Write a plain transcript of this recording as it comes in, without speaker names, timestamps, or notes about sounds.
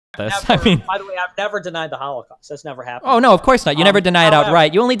this. I mean, by the way, I've never denied the Holocaust. That's never happened. Oh, no, of course not. You never deny it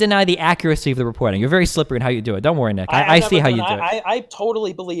outright. You only deny the accuracy of the reporting. You're very slippery in how you do it. Don't worry, Nick. I see how you do it. I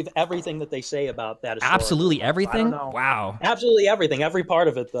totally believe everything that they say about that. Absolutely everything? Wow. Absolutely everything. Every part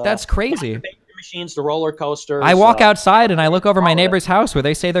of it. That's crazy. Machines, the roller coasters. I walk outside and I look over my neighbor's house where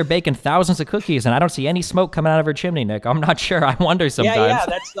they say they're baking thousands of cookies, and I don't see any smoke coming out of her chimney, Nick. I'm not sure. I wonder sometimes. Yeah,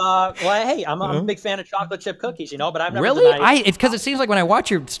 that's well, hey, I'm a big fan of chocolate chip cookies, but I've never really. It's because it seems like when I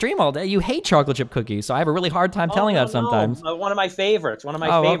watch your stream all day, you hate chocolate chip cookies, so I have a really hard time telling that sometimes. One of my favorites. One of my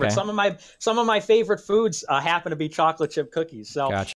favorites. Okay. Some of my favorite foods happen to be chocolate chip cookies. So. Gotcha.